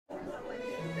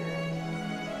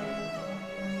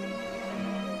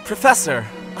Professor,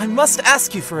 I must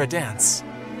ask you for a dance.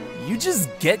 You just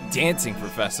get dancing,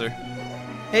 Professor.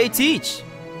 Hey, Teach.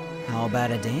 How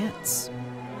about a dance?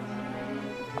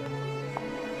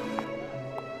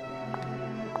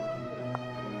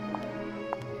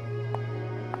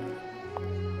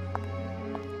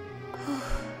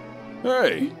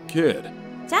 Hey, kid.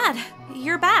 Dad,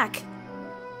 you're back.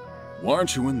 Why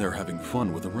aren't you in there having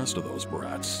fun with the rest of those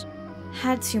brats?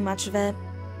 Had too much of it.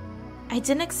 I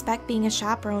didn't expect being a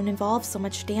chaperone involved so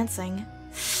much dancing.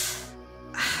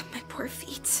 My poor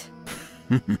feet.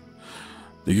 Think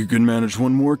you can manage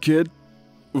one more, kid?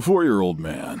 A 4-year-old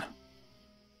man.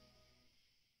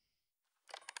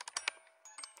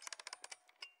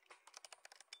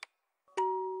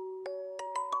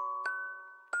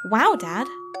 Wow, Dad.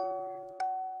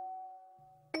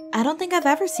 I don't think I've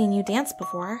ever seen you dance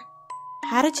before.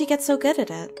 How did you get so good at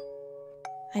it?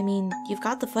 I mean, you've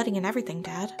got the footing and everything,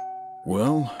 Dad.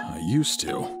 Well, I used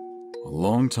to. A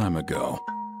long time ago.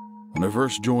 When I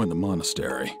first joined the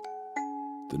monastery.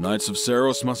 The Knights of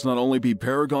Saros must not only be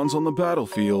paragons on the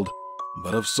battlefield,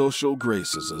 but of social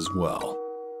graces as well,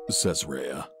 says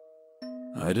Rhea.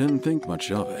 I didn't think much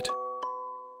of it.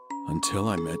 Until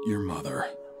I met your mother.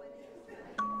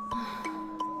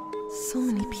 So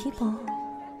many people.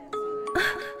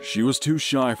 She was too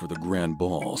shy for the grand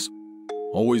balls,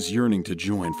 always yearning to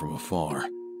join from afar.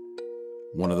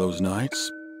 One of those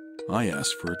nights, I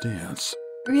asked for a dance.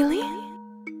 Really?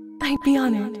 I'd be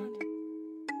honored.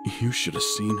 You should have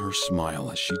seen her smile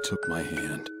as she took my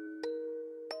hand.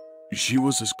 She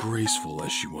was as graceful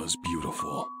as she was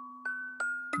beautiful.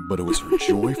 But it was her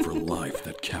joy for life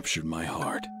that captured my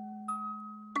heart.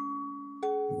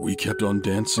 We kept on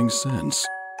dancing since.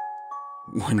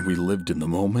 When we lived in the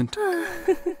moment,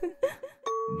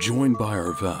 joined by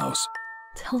our vows,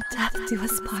 Till death do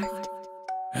us part.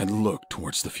 and looked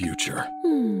towards the future.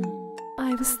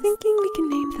 I was thinking we can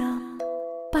name them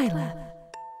Byleth.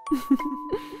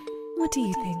 What do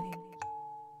you think?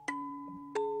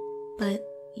 But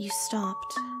you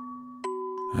stopped.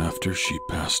 After she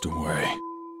passed away.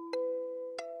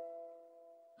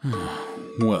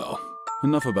 Well,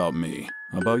 enough about me.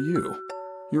 How about you?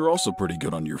 You're also pretty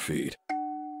good on your feet.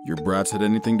 Your brats had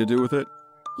anything to do with it?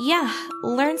 Yeah,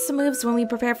 learned some moves when we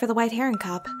prepared for the White Heron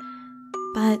Cup.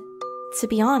 But, to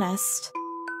be honest,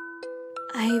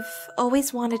 I've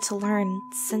always wanted to learn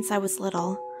since I was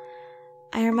little.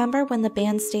 I remember when the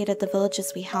band stayed at the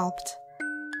villages we helped,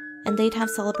 and they'd have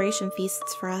celebration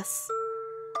feasts for us.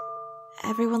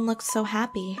 Everyone looked so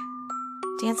happy,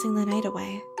 dancing the night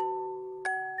away.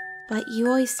 But you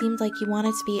always seemed like you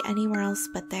wanted to be anywhere else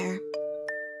but there.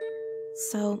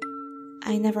 So,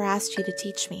 I never asked you to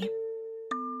teach me.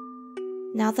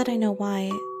 Now that I know why,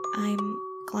 I'm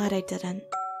glad I didn't.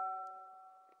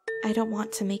 I don't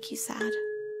want to make you sad.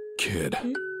 Kid.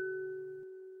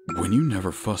 When you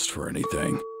never fussed for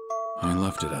anything, I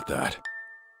left it at that.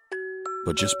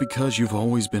 But just because you've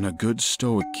always been a good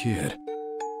stoic kid,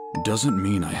 doesn't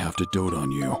mean I have to dote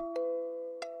on you.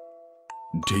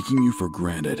 Taking you for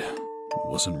granted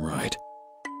wasn't right.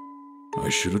 I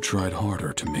should have tried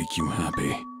harder to make you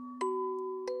happy.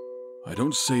 I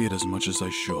don't say it as much as I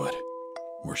should,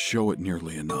 or show it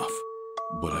nearly enough,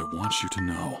 but I want you to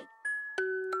know.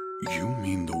 You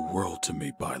mean the world to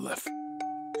me, Byleth.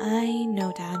 I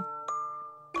know, Dad.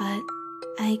 But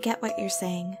I get what you're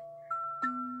saying.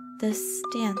 This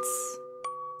dance,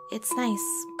 it's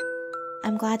nice.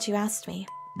 I'm glad you asked me.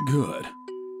 Good.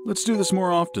 Let's do this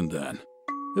more often then.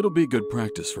 It'll be good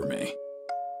practice for me.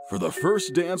 For the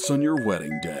first dance on your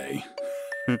wedding day.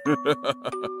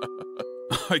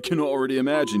 I can already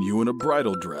imagine you in a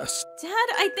bridal dress. Dad,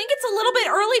 I think it's a little bit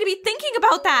early to be thinking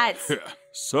about that.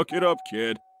 Suck it up,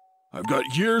 kid. I've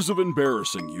got years of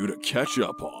embarrassing you to catch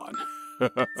up on.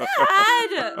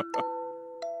 Dad!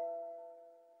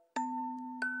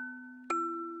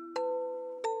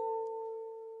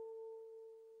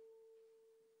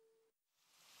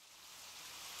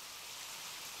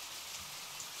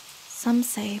 Some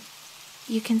say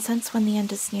you can sense when the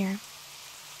end is near,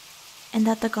 and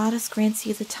that the goddess grants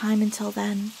you the time until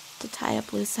then to tie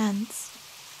up loose ends,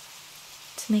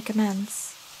 to make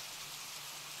amends,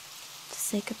 to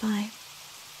say goodbye.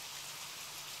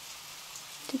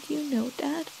 Did you know,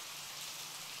 Dad?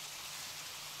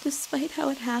 Despite how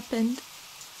it happened,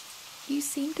 you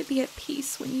seemed to be at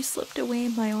peace when you slipped away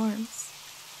in my arms.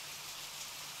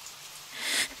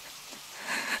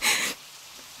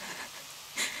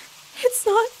 It's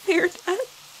not fair, Dad.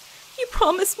 You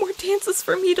promised more dances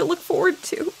for me to look forward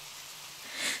to.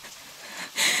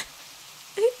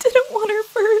 I didn't want our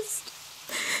first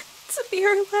to be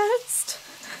our last.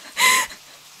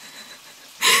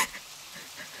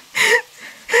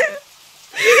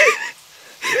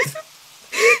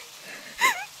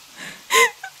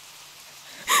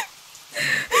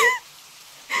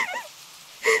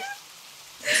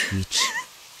 Teach.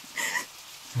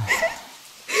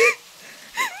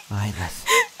 Byleth.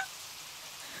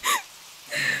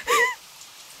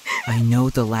 I know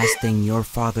the last thing your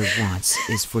father wants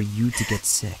is for you to get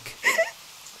sick.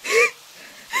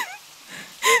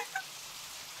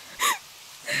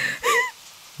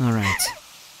 Alright.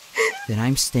 Then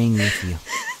I'm staying with you.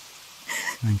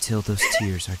 Until those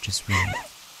tears are just rain.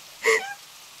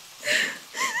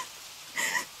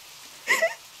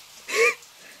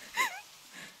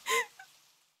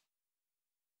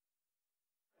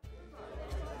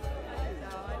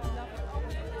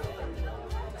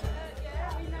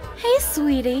 Hey,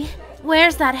 sweetie.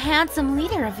 Where's that handsome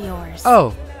leader of yours?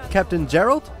 Oh, Captain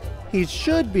Jeralt? He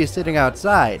should be sitting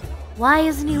outside. Why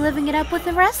isn't he living it up with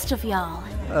the rest of y'all?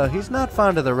 He's not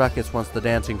fond of the ruckus once the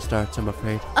dancing starts, I'm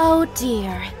afraid. Oh,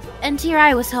 dear. And here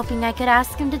I was hoping I could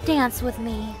ask him to dance with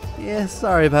me. Yeah,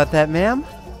 sorry about that, ma'am.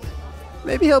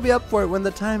 Maybe he'll be up for it when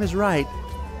the time is right.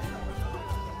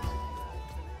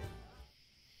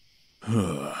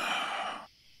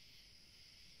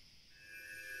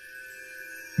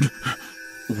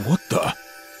 What the?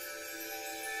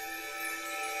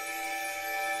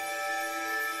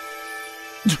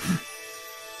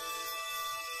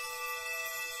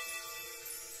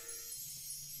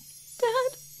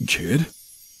 Dad? Kid?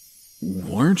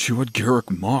 Why aren't you at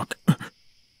Garrick Mock?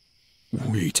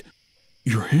 Wait,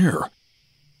 your hair.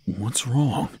 What's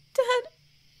wrong? Dad,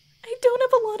 I don't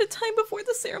have a lot of time before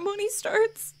the ceremony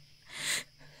starts.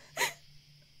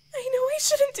 I know I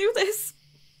shouldn't do this,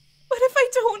 but if I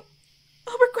don't,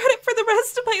 I'll regret it for the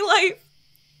rest of my life.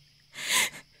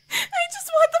 I just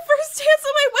want the first dance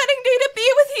of my wedding day to be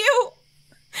with you.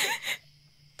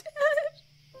 Dad.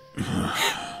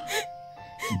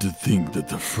 To think that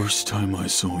the first time I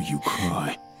saw you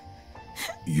cry,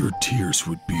 your tears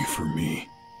would be for me.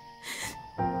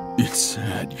 It's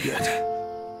sad, yet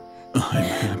I'm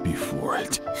happy for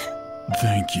it.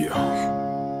 Thank you,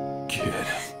 kid.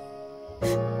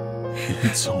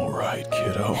 It's alright,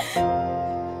 kiddo.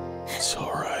 It's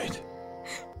alright.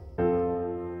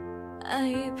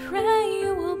 I pray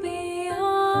you will be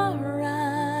alright,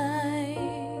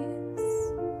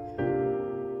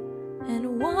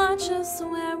 and watch us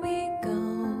where we go,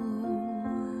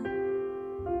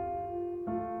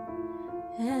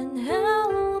 and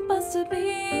help us to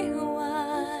be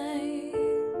wise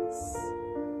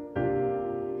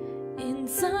in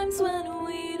times when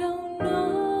we don't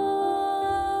know.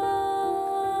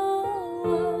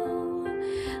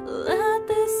 Let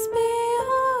this be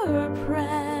our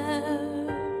prayer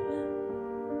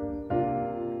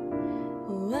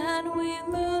when we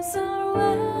lose our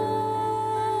way.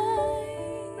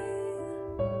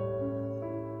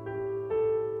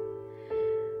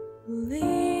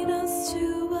 Lead us to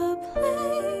a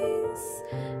place,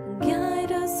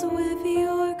 guide us with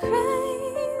your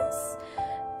grace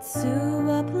to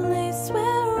a place